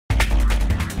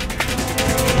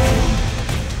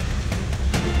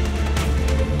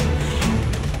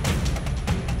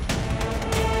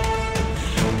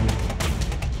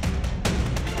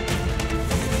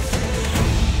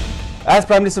As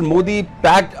Prime Minister Modi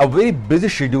packed a very busy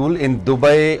schedule in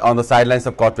Dubai on the sidelines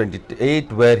of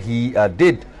COP28, where he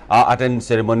did attend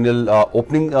ceremonial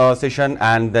opening session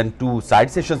and then 2 side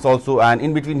sessions also, and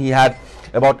in between he had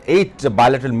about 8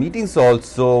 bilateral meetings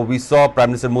also. We saw Prime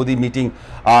Minister Modi meeting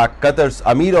Qatar's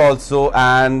Amir also,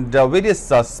 and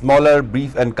various smaller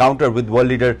brief encounter with world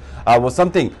leader was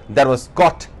something that was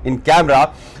caught in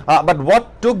camera. But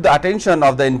what took the attention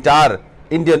of the entire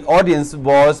Indian audience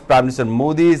was Prime Minister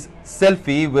Modi's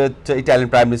selfie with Italian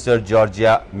Prime Minister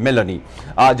Giorgia Meloni.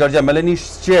 Giorgia Meloni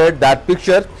shared that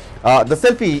picture, the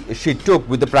selfie she took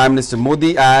with the Prime Minister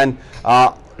Modi, and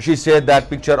she shared that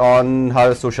picture on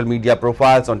her social media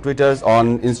profiles, on Twitter,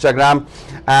 on Instagram,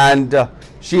 and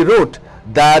she wrote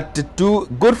that two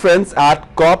good friends at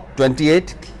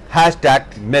COP28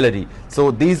 #Melody. So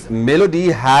this melody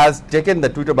has taken the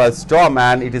Twitter by storm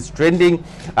and it is trending,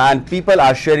 and people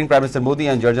are sharing Prime Minister Modi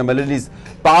and Giorgia Meloni's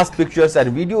past pictures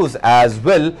and videos as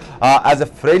well, as a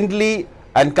friendly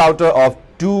encounter of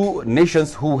two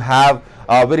nations who have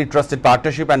a very trusted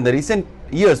partnership. And the recent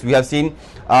years we have seen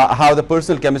how the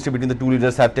personal chemistry between the two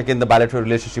leaders have taken the bilateral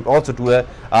relationship also to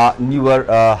a newer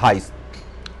heights.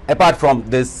 Apart from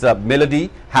this melody,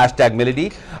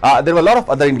 #melody, there were a lot of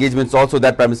other engagements also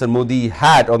that Prime Minister Modi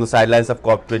had on the sidelines of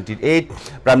COP28.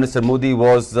 Prime Minister Modi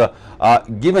was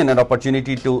given an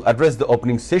opportunity to address the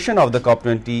opening session of the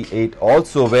COP28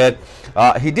 also, where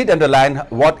he did underline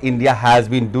what India has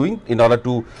been doing in order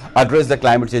to address the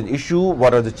climate change issue,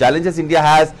 what are the challenges India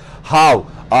has, how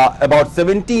about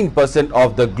 17%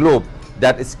 of the globe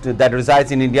that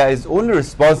resides in India is only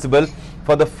responsible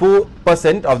for the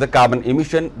 4% of the carbon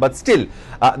emission, but still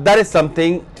that is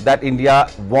something that India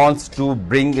wants to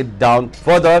bring it down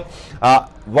further.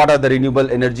 What are the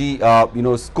renewable energy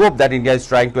scope that India is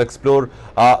trying to explore?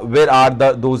 Where are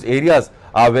those areas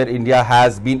where India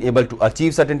has been able to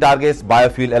achieve certain targets?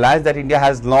 Biofuel alliance that India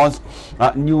has launched,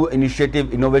 new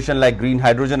initiative innovation like green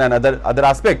hydrogen and other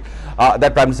aspect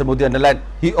that Prime Minister Modi underlined.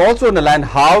 He also underlined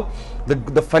how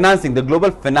the financing, the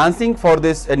global financing for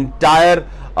this entire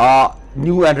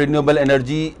new and renewable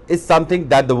energy is something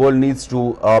that the world needs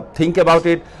to think about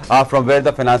it, from where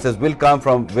the finances will come,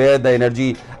 from where the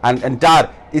energy and entire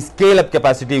scale up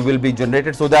capacity will be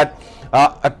generated, so that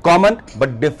a common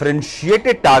but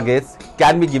differentiated targets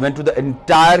can be given to the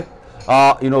entire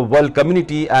world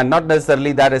community, and not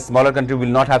necessarily that a smaller country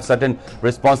will not have certain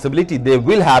responsibility. They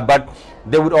will have, but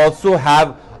they would also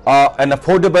have an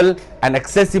affordable and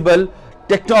accessible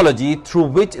technology through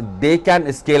which they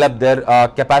can scale up their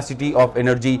capacity of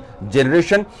energy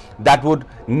generation that would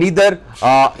neither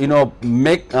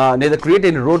neither create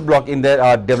any roadblock in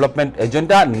their development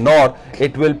agenda, nor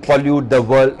it will pollute the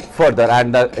world further.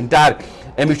 And the entire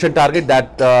emission target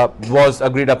that was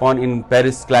agreed upon in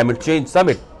Paris Climate Change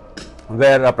Summit,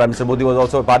 where Prime Minister Modi was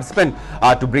also a participant,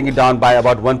 to bring it down by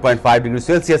about 1.5 degrees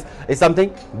Celsius, is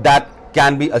something that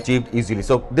can be achieved easily.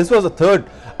 So this was the third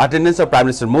attendance of Prime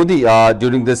Minister Modi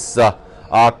during this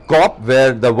COP,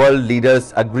 where the world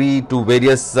leaders agreed to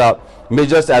various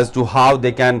measures as to how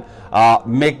they can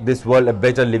make this world a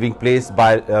better living place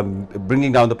by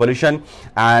bringing down the pollution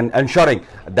and ensuring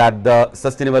that the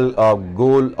sustainable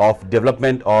goal of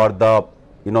development, or the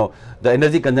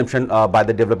energy consumption by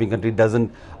the developing country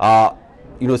doesn't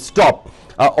stop.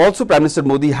 Also, Prime Minister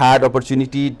Modi had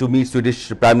opportunity to meet Swedish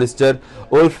Prime Minister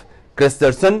Ulf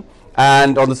Kristersson,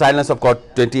 and on the sidelines of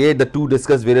COP28, the two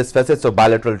discussed various facets of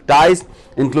bilateral ties,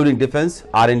 including defense,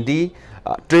 R&D,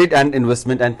 trade and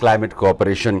investment, and climate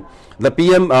cooperation. The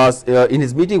PM, in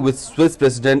his meeting with Swiss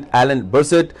President Alain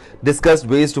Berset, discussed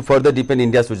ways to further deepen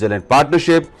India-Switzerland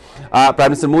partnership. Prime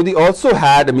Minister Modi also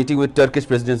had a meeting with Turkish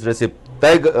President Recep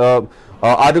Tayyip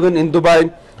Erdogan in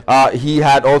Dubai. He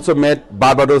had also met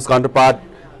Barbados counterpart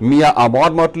Mia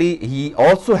Motley. He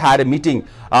also had a meeting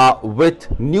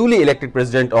with newly elected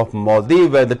President of Maldives,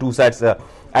 where the two sides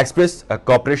expressed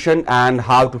cooperation and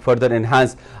how to further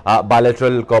enhance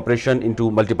bilateral cooperation into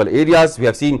multiple areas. We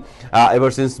have seen ever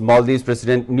since Maldives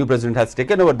new president has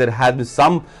taken over, there has been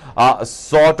some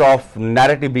sort of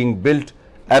narrative being built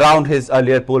around his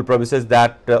earlier poll promises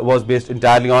that was based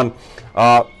entirely on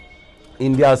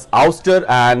India's ouster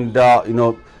and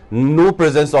no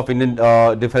presence of Indian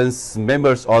defense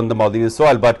members on the Maldives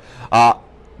soil. But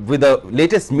with the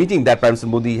latest meeting that Prime Minister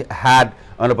Modi had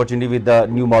an opportunity with the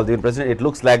new Maldivian president, it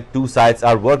looks like two sides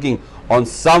are working on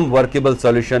some workable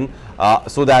solution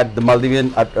so that the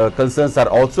Maldivian concerns are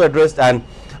also addressed, and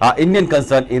Indian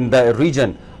concern in the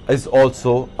region is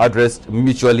also addressed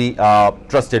mutually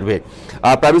trusted way.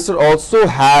 Prime Minister also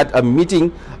had a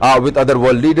meeting with other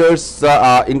world leaders,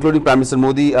 including Prime Minister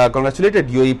Modi congratulated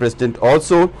UAE President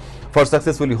also for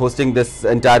successfully hosting this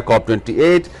entire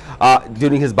COP28.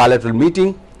 During his bilateral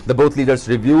meeting, the both leaders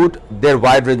reviewed their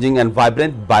wide-ranging and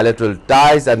vibrant bilateral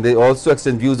ties, and they also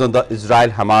exchanged views on the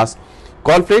Israel-Hamas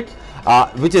conflict,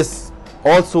 which is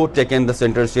also taken the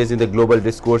center stage in the global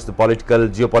discourse, the political,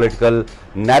 geopolitical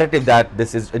narrative that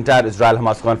this entire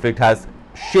Israel-Hamas conflict has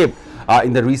shaped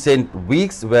in the recent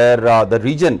weeks, where the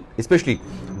region, especially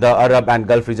the Arab and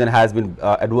Gulf region, has been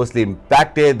adversely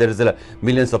impacted. There is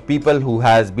millions of people who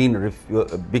has been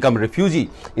become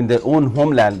refugee in their own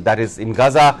homeland, that is in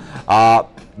Gaza.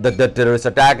 The terrorist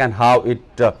attack and how it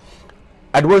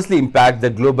adversely impact the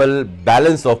global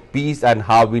balance of peace, and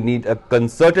how we need a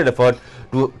concerted effort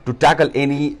to tackle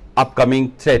any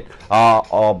upcoming threat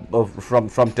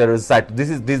from terrorist side.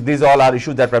 These all are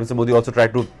issues that Prime Minister Modi also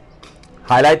tried to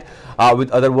highlight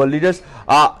with other world leaders.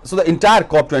 So the entire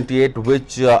COP28,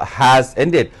 which has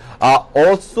ended,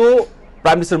 also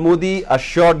Prime Minister Modi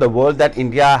assured the world that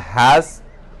India has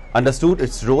understood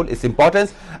its role, its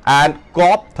importance, and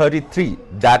COP33,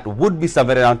 that would be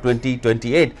somewhere around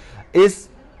 2028, is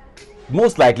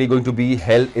most likely going to be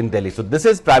held in Delhi. So this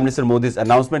is Prime Minister Modi's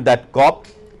announcement that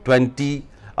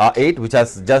COP28, which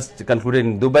has just concluded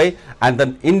in Dubai, and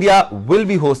then India will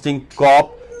be hosting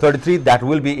COP33, that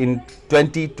will be in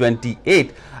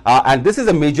 2028. And this is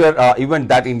a major event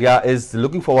that India is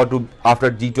looking forward to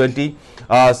after G20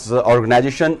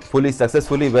 organization fully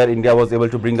successfully, where India was able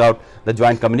to bring out the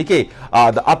joint communique.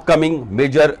 The upcoming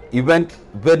major event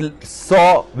will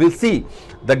see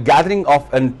the gathering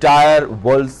of entire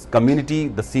world's community,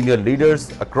 the senior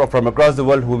leaders from across the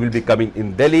world, who will be coming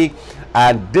in Delhi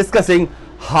and discussing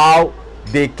how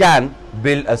they can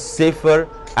build a safer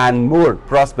and more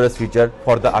prosperous future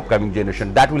for the upcoming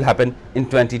generation. That will happen in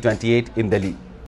 2028 in Delhi.